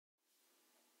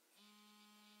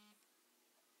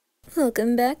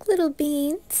Welcome back, little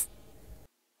beans.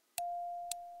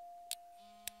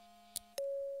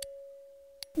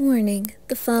 Warning,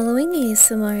 the following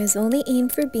ASMR is only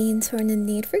aimed for beings who are in the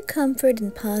need for comfort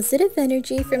and positive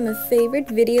energy from a favorite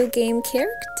video game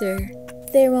character.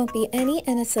 There won't be any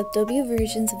NSFW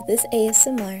versions of this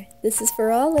ASMR. This is for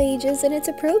all ages and it's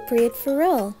appropriate for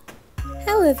all.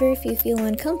 However, if you feel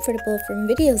uncomfortable from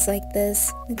videos like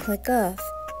this, then click off.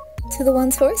 To the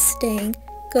ones who are staying,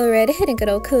 go right ahead and get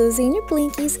all cozy in your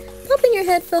blinkies, pop in your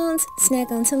headphones,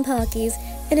 snack on some Pockies,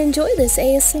 and enjoy this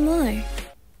ASMR.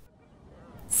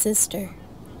 Sister,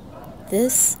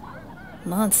 this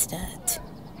Mondstadt.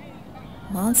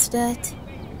 Mondstadt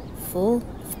full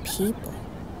of people.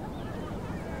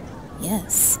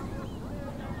 Yes,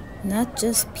 not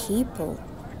just people,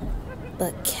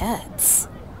 but cats,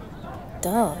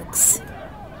 dogs,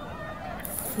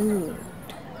 food.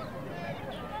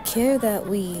 Care that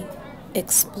we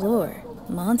explore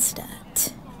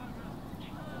Mondstadt.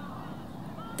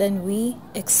 Then we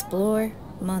explore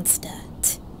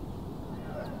Mondstadt.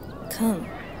 Come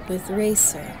with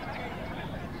Racer.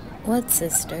 What,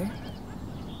 sister?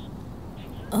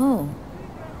 Oh,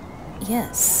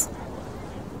 yes.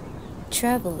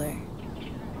 Traveler.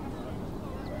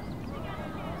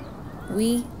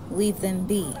 We leave them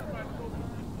be.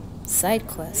 Side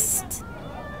quest.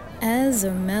 As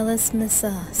or Malus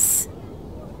Missas.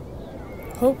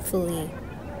 Hopefully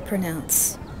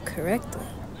pronounce correctly.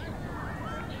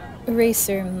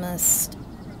 Racer must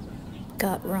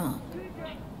got wrong.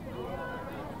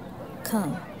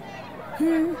 Come.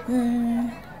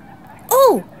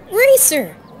 Oh,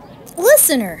 Racer!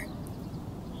 Listener!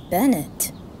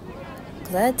 Bennett.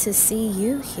 Glad to see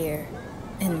you here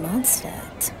in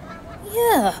Mondstadt.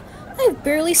 Yeah, I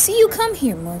barely see you come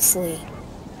here mostly.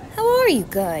 How are you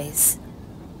guys?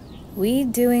 We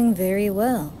doing very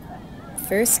well.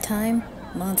 First time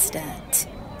Mondstadt.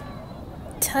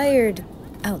 Tired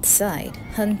outside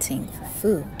hunting for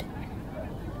food.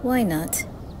 Why not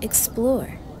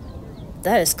explore?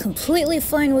 That is completely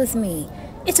fine with me.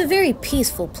 It's a very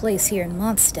peaceful place here in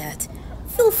Mondstadt.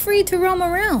 Feel free to roam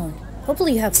around.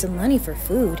 Hopefully you have some money for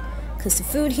food, because the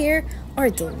food here are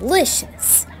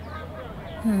delicious.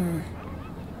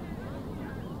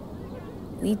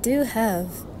 We do have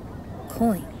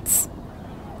coins.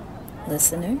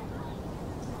 Listener?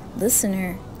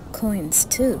 Listener coins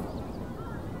too.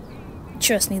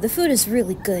 Trust me, the food is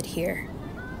really good here.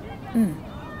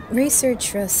 Racer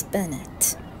trusts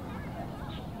Bennett.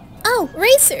 Oh,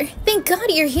 Racer! Thank God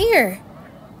you're here!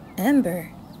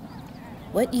 Ember,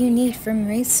 what you need from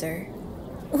Racer?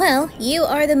 Well, you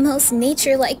are the most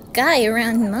nature-like guy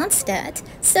around Mondstadt,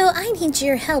 so I need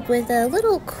your help with a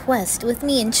little quest with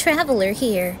me and Traveler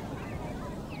here.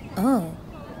 Oh.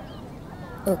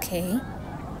 Okay.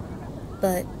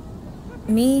 But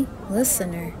me,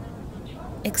 listener,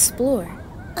 explore.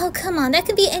 Oh, come on, that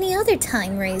could be any other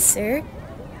time, Racer.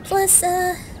 Plus,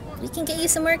 we can get you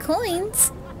some more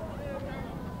coins.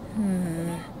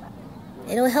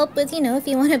 It'll help with, if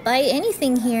you want to buy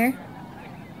anything here.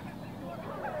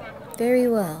 Very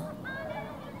well.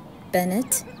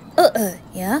 Bennett?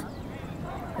 Yeah?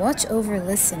 Watch over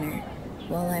listener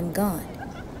while I'm gone.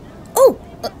 Oh,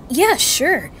 yeah,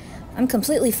 sure. I'm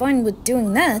completely fine with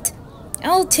doing that.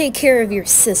 I'll take care of your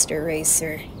sister,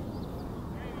 Racer.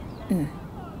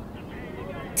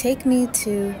 Take me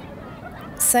to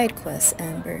side quest,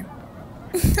 Ember.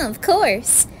 Of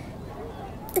course.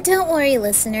 Don't worry,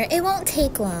 listener. It won't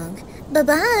take long.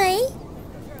 Bye-bye.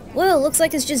 Well, looks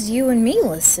like it's just you and me,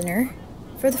 listener.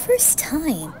 For the first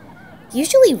time.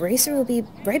 Usually Racer will be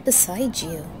right beside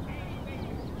you.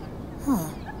 Huh.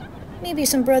 Maybe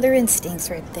some brother instincts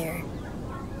right there.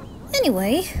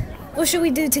 Anyway, what should we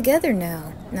do together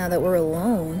now that we're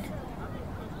alone?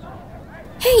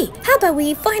 Hey, how about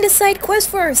we find a side quest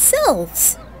for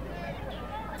ourselves?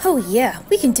 Oh yeah,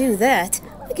 we can do that.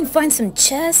 We can find some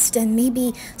chests and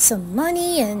maybe some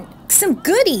money and some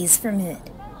goodies from it.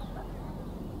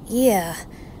 Yeah,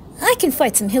 I can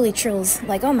fight some hilly trolls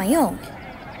like on my own.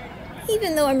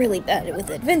 Even though I'm really bad with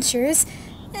adventures,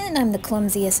 and I'm the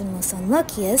clumsiest and most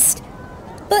unluckiest.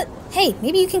 But hey,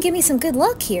 maybe you can give me some good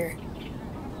luck here.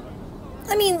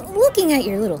 I mean, looking at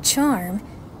your little charm,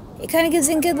 it kind of gives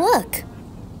in good luck.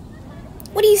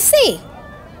 What do you say?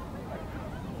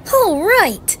 All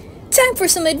right! Time for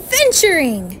some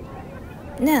adventuring!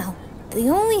 Now, the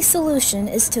only solution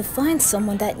is to find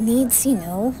someone that needs,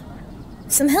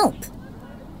 some help.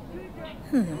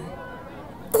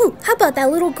 Ooh, how about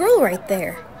that little girl right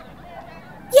there?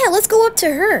 Yeah, let's go up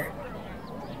to her.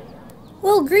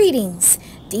 Well, greetings.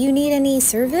 Do you need any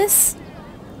service?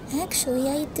 Actually,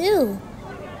 I do.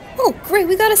 Oh, great,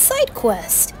 we got a side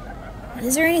quest.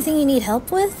 Is there anything you need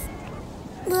help with?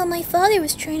 Well, my father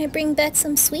was trying to bring back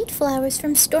some sweet flowers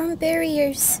from Storm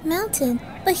Barrier's mountain,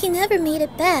 but he never made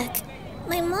it back.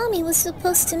 My mommy was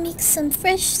supposed to make some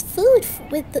fresh food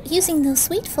using those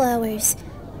sweet flowers.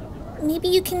 Maybe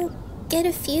you can get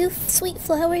a few sweet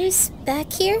flowers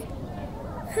back here?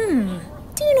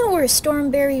 Do you know where Storm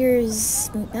Barrier's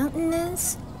mountain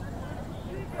is?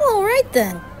 Alright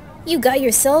then. You got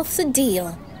yourself a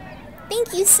deal.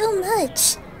 Thank you so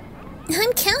much.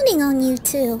 I'm counting on you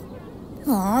two.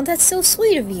 Aw, that's so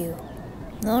sweet of you.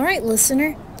 Alright,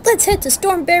 listener. Let's head to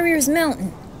Storm Barrier's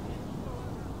mountain.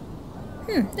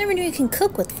 Never knew you can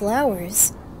cook with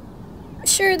flowers.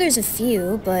 Sure, there's a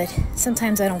few, but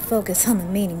sometimes I don't focus on the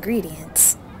main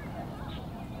ingredients.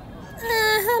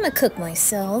 I'm a cook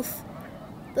myself,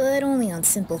 but only on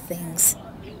simple things.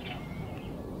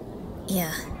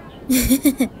 Yeah.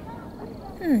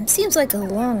 Seems like a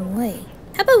long way.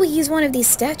 How about we use one of these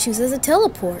statues as a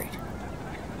teleport?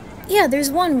 Yeah, there's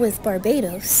one with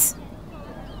Barbados.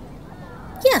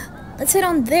 Yeah, let's head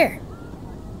on there.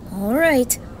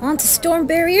 Alright, on to Storm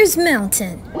Barrier's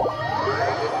mountain.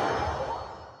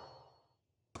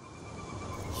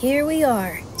 Here we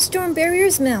are, Storm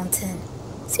Barrier's mountain.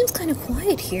 Seems kind of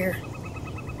quiet here.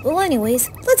 Well, anyways,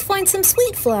 let's find some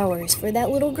sweet flowers for that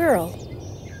little girl.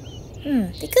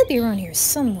 They could be around here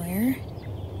somewhere.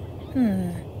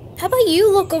 How about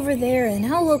you look over there and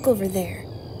I'll look over there?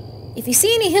 If you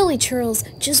see any hilly churls,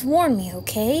 just warn me,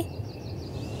 okay?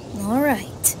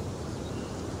 Alright.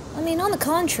 I mean, on the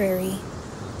contrary,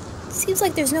 seems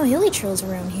like there's no hilly churls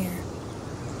around here.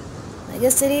 I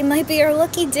guess today might be our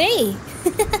lucky day.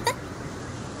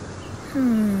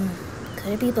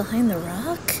 Could it be behind the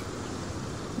rock?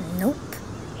 Nope.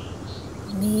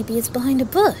 Maybe it's behind a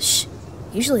bush.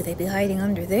 Usually they'd be hiding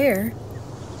under there.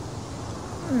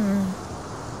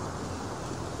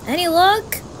 Any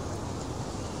luck?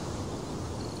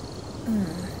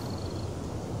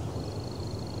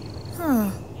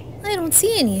 I don't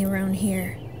see any around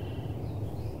here.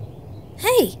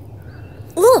 Hey!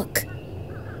 Look!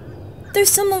 There's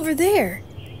some over there.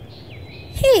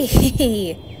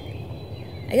 Hey!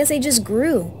 I guess they just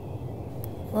grew.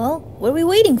 Well, what are we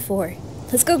waiting for?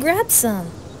 Let's go grab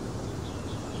some.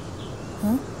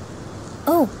 Huh?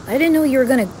 Oh, I didn't know you were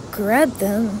gonna grab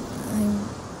them. I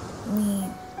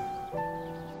mean...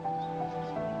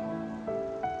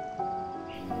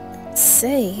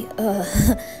 Say,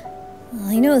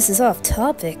 I know this is off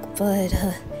topic, but,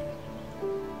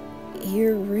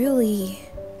 you're really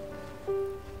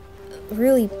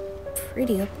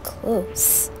pretty up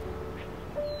close.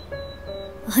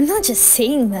 I'm not just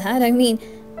saying that, I mean,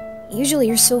 usually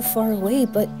you're so far away,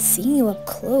 but seeing you up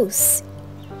close,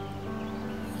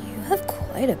 you have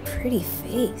quite a pretty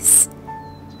face.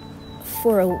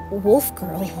 For a wolf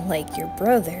girl like your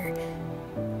brother,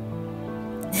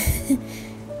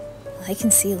 I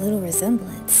can see a little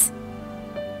resemblance.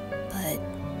 But...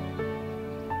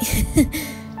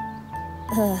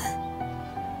 Huh?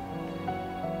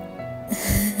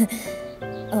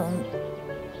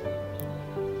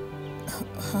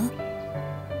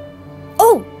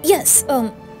 Oh, yes,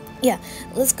 yeah,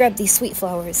 let's grab these sweet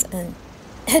flowers and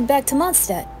head back to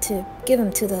Mondstadt to give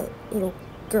them to the little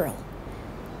girl.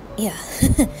 Yeah.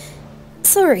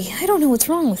 Sorry, I don't know what's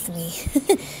wrong with me.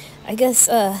 I guess,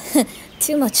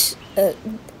 too much,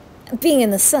 being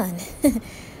in the sun.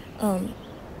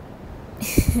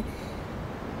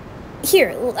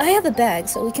 Here, I have a bag,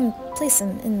 so we can place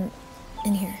them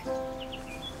in here.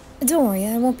 Don't worry,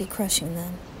 I won't be crushing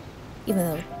them. Even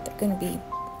though they're gonna be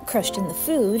crushed in the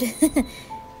food.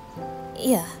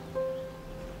 Yeah.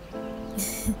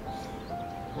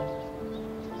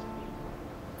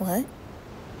 What?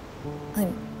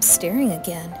 I'm staring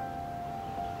again.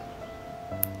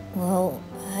 Well,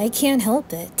 I can't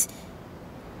help it.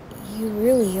 You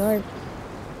really are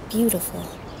beautiful.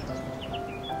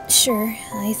 Sure,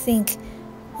 I think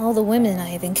all the women I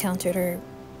have encountered are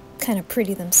kind of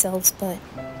pretty themselves, but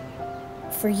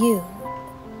for you,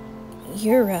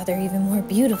 you're rather even more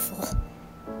beautiful.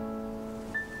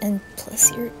 And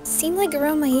plus, you seem like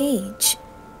around my age.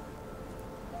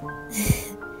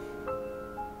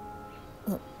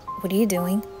 What are you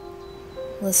doing?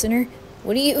 Listener,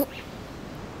 what are you...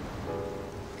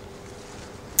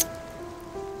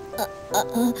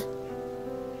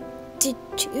 Did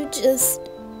you just...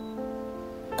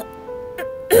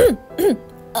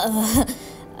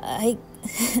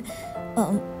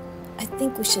 I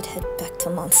think we should head back to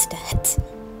Mondstadt.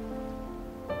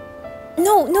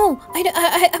 No,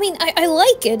 I mean, I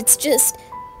like it, it's just...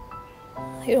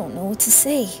 I don't know what to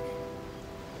say.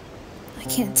 I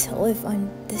can't tell if I'm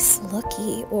this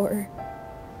lucky or...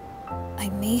 I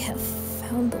may have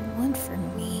found the one for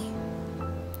me.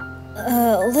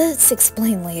 Let's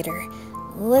explain later.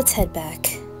 Let's head back.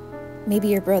 Maybe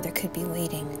your brother could be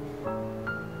waiting.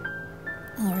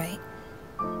 Alright.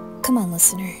 Come on,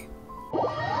 listener.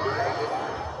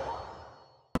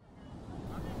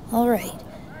 Alright.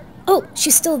 Oh,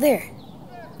 she's still there.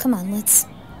 Come on, let's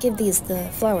give the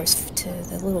flowers to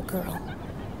the little girl.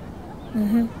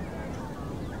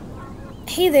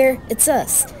 Hey there, it's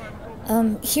us.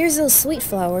 Here's those sweet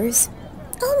flowers.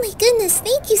 Oh my goodness,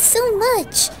 thank you so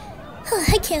much. Oh,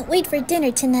 I can't wait for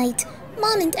dinner tonight.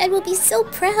 Mom and Dad will be so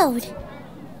proud.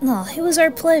 Aw, it was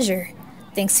our pleasure.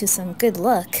 Thanks to some good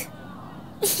luck.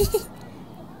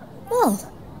 Well,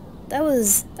 that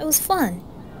was fun.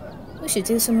 We should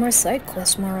do some more side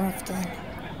quests more often.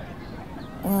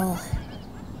 Well...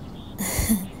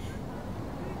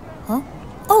 Huh?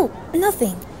 Oh,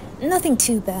 nothing. Nothing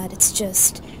too bad. It's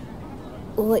just...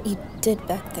 what you did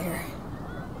back there.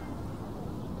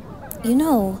 You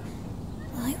know,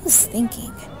 I was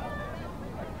thinking...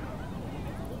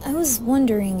 I was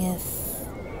wondering if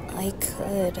I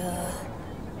could,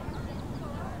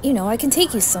 you know, I can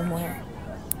take you somewhere.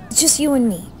 Just you and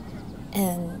me.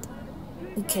 And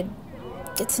we could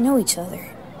get to know each other.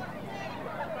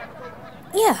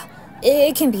 Yeah,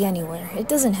 it can be anywhere. It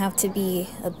doesn't have to be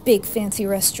a big fancy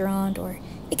restaurant, or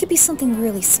it could be something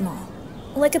really small.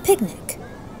 Like a picnic.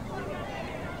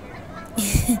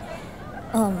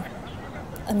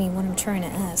 I mean, what I'm trying to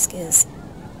ask is,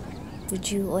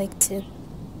 would you like to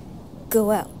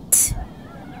go out?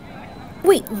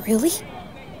 Wait, really?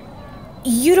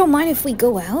 You don't mind if we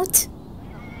go out?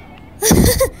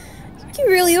 You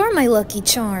really are my lucky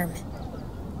charm.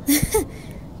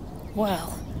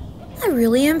 Wow, I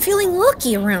really am feeling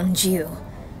lucky around you.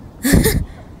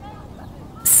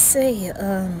 Say,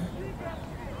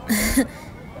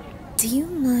 do you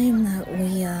mind that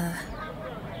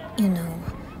we, you know...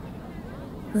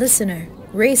 Listener,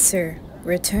 Racer,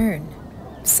 return.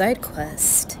 Side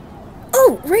quest.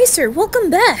 Oh, Racer, welcome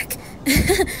back!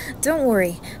 Don't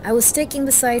worry, I was sticking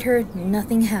beside her,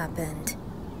 nothing happened.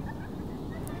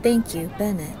 Thank you,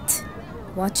 Bennett.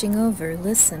 Watching over,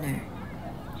 listener.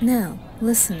 Now,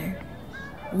 listener,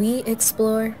 we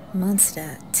explore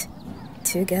Mondstadt.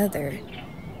 Together.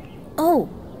 Oh,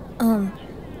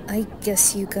 I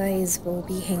guess you guys will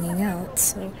be hanging out,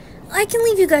 so I can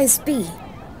leave you guys be.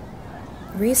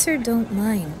 Racer don't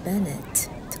mind Bennett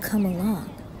to come along.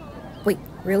 Wait,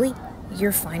 really?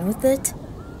 You're fine with it?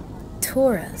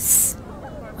 Tour us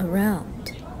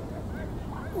around.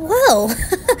 Well,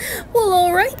 well,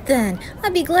 alright then.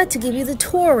 I'd be glad to give you the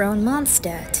tour around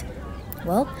Mondstadt.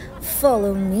 Well,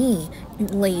 follow me,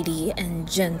 lady and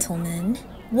gentlemen.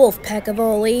 Wolf pack of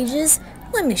all ages,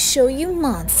 let me show you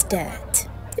Mondstadt.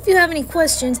 If you have any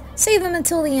questions, save them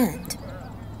until the end.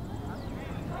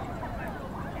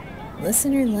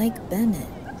 Listener like Bennett,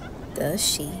 does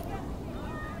she?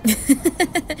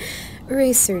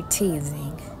 Racer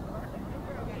teasing.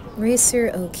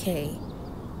 Racer okay,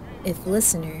 if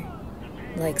listener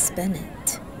likes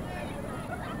Bennett.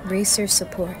 Racer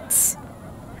supports.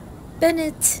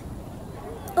 Bennett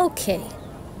okay.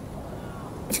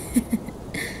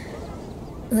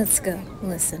 Let's go,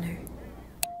 listener.